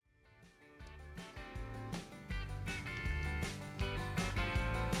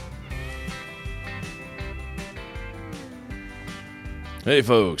Hey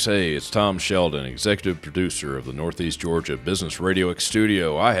folks, it's Tom Sheldon, executive producer of the Northeast Georgia Business RadioX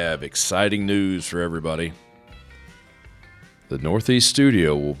studio. I have exciting news for everybody. The Northeast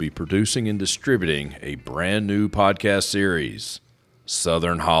studio will be producing and distributing a brand new podcast series,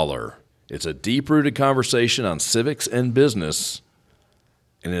 Southern Holler. It's a deep-rooted conversation on civics and business,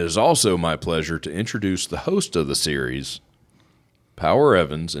 and it is also my pleasure to introduce the host of the series, Power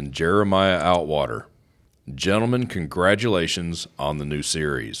Evans and Jeremiah Outwater. Gentlemen, congratulations on the new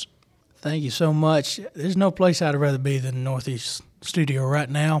series. Thank you so much. There's no place I'd rather be than the Northeast studio right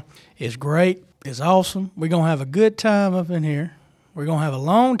now. It's great. It's awesome. We're going to have a good time up in here. We're going to have a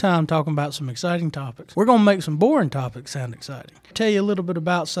long time talking about some exciting topics. We're going to make some boring topics sound exciting. I'll tell you a little bit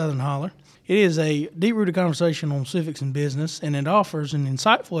about Southern Holler. It is a deep-rooted conversation on civics and business, and it offers an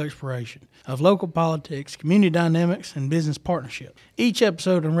insightful exploration of local politics, community dynamics, and business partnership. Each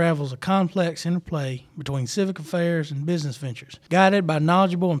episode unravels a complex interplay between civic affairs and business ventures. Guided by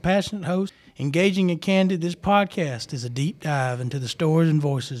knowledgeable and passionate hosts, engaging and candid, this podcast is a deep dive into the stories and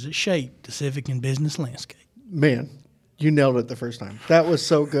voices that shape the civic and business landscape. Man, you nailed it the first time. That was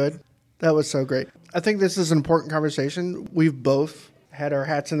so good. That was so great. I think this is an important conversation. We've both had our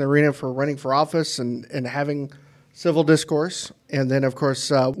hats in the arena for running for office and having civil discourse. And then, of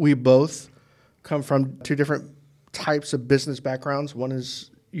course, we both come from two different types of business backgrounds. One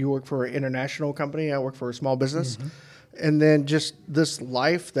is you work for an international company. I work for a small business. Mm-hmm. And then just this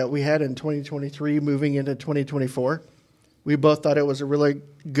life that we had in 2023 moving into 2024. We both thought it was a really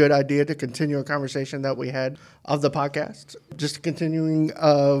good idea to continue a conversation that we had of the podcast. Just a continuing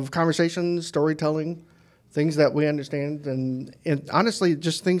of conversations, storytelling, things that we understand, and honestly,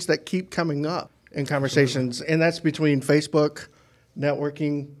 just things that keep coming up in conversations. Absolutely. And that's between Facebook,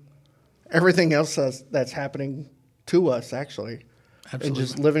 networking, everything else that's happening to us, actually. Absolutely. And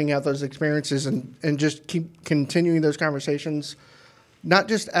just living out those experiences and just keep continuing those conversations, not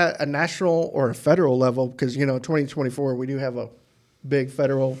just at a national or a federal level, because, 2024, we do have a big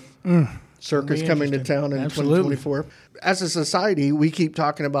federal circus coming to town in 2024. As a society, we keep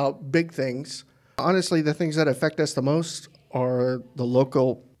talking about big things. Honestly, the things that affect us the most are the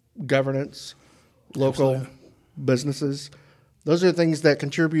local governance, local businesses. Those are things that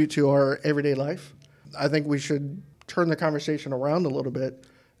contribute to our everyday life. I think we should turn the conversation around a little bit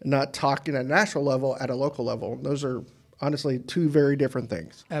and not talk at a national level, at a local level. Those are honestly two very different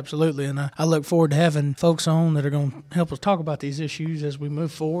things. Absolutely. And I look forward to having folks on that are going to help us talk about these issues as we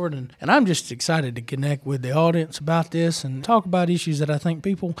move forward. And I'm just excited to connect with the audience about this and talk about issues that I think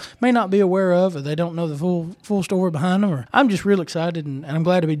people may not be aware of, or they don't know the full story behind them. Or I'm just real excited, and I'm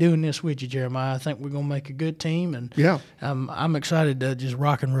glad to be doing this with you, Jeremiah. I think we're going to make a good team, and I'm excited to just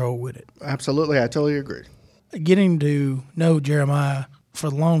rock and roll with it. Absolutely. I totally agree. Getting to know Jeremiah for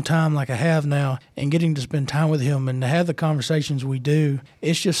a long time like I have now, and getting to spend time with him and to have the conversations we do,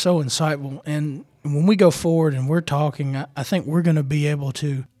 it's just so insightful. And when we go forward and we're talking, I think we're going to be able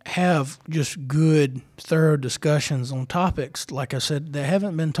to have just good, thorough discussions on topics, like I said, that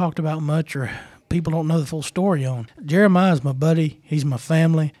haven't been talked about much or people don't know the full story on. Jeremiah's my buddy. He's my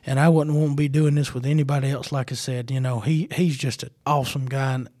family, and I wouldn't want to be doing this with anybody else. Like I said, he's just an awesome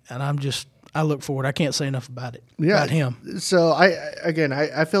guy, and I look forward. I can't say enough about it. About him. So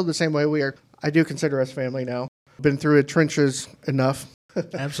I feel the same way. I do consider us family now. Been through the trenches enough.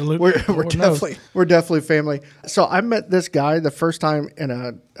 Absolutely. we're definitely family. So I met this guy the first time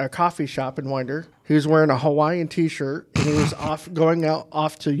in a coffee shop in Winder. He was wearing a Hawaiian T-shirt, and he was going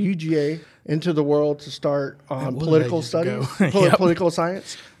off to UGA into the world to start political studies, political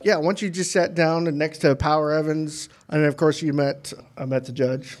science. Yeah. Once you just sat down and next to Power Evans, and of course I met the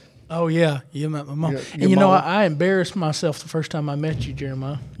judge. Oh, yeah. You met my mom. And I embarrassed myself the first time I met you,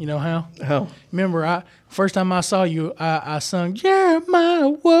 Jeremiah. You know how? How? Remember, first time I saw you, I sung, Jeremiah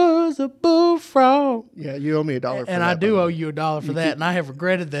was a bullfrog. Yeah, you owe me $1 for that. And I do owe you $1 for that, and I have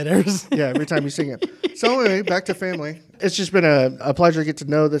regretted that ever since. Yeah, every time you sing it. So anyway, back to family. It's just been a pleasure to get to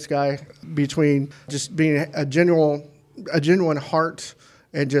know this guy, between just being a genuine heart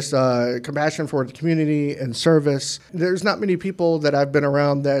and just compassion for the community and service. There's not many people that I've been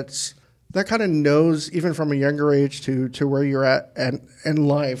around that kind of knows, even from a younger age, to where you're at in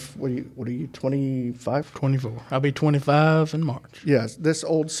life. What are you, 25? 24. I'll be 25 in March. Yes, this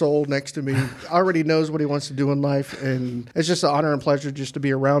old soul next to me already knows what he wants to do in life, and it's just an honor and pleasure just to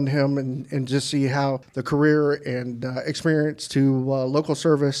be around him and just see how the career and experience to local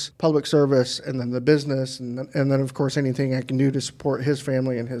service, public service, and then the business, and then, of course, anything I can do to support his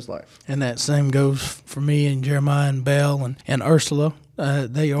family and his life. And that same goes for me and Jeremiah and Belle and Ursula.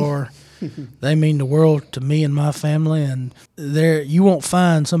 They mean the world to me and my family, and you won't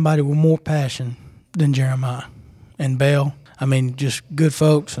find somebody with more passion than Jeremiah and Belle. I mean, just good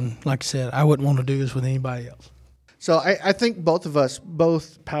folks. And like I said, I wouldn't want to do this with anybody else. So I think both of us,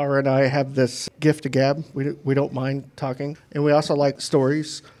 both Power and I, have this gift to gab. We don't mind talking. And we also like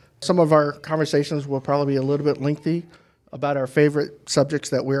stories. Some of our conversations will probably be a little bit lengthy about our favorite subjects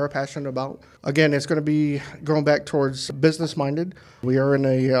that we are passionate about. Again, it's going to be going back towards business-minded. We are in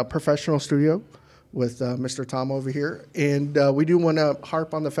a professional studio with Mr. Tom over here. And we do want to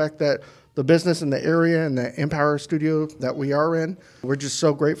harp on the fact that the business in the area and the Empower studio that we are in, we're just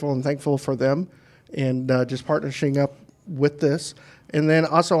so grateful and thankful for them and just partnering up with this. And then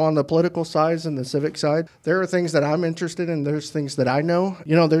also on the political side and the civic side, there are things that I'm interested in. There's things that I know.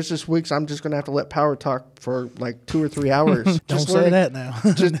 You know, there's just weeks I'm just going to have to let Power talk for like 2 or 3 hours. Don't say that now.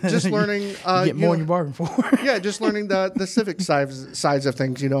 just learning. You get more than you bargain for. Yeah, just learning the civic sides of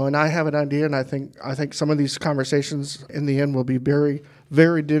things, you know. And I have an idea, and I think some of these conversations in the end will be very,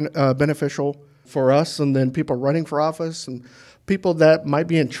 very beneficial for us, and then people running for office and people that might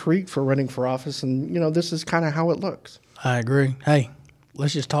be intrigued for running for office. And, you know, this is kind of how it looks. I agree. Hey,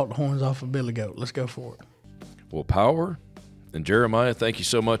 let's just talk the horns off of Billy Goat. Let's go for it. Well, Power and Jeremiah, thank you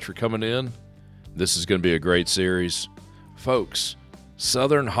so much for coming in. This is going to be a great series. Folks,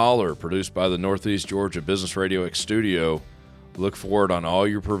 Southern Holler, produced by the Northeast Georgia Business RadioX studio. Look for it on all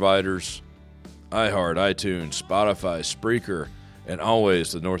your providers, iHeart, iTunes, Spotify, Spreaker, and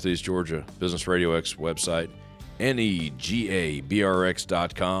always the Northeast Georgia Business RadioX website, negabrx.com.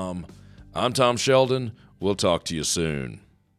 I'm Tom Sheldon. We'll talk to you soon.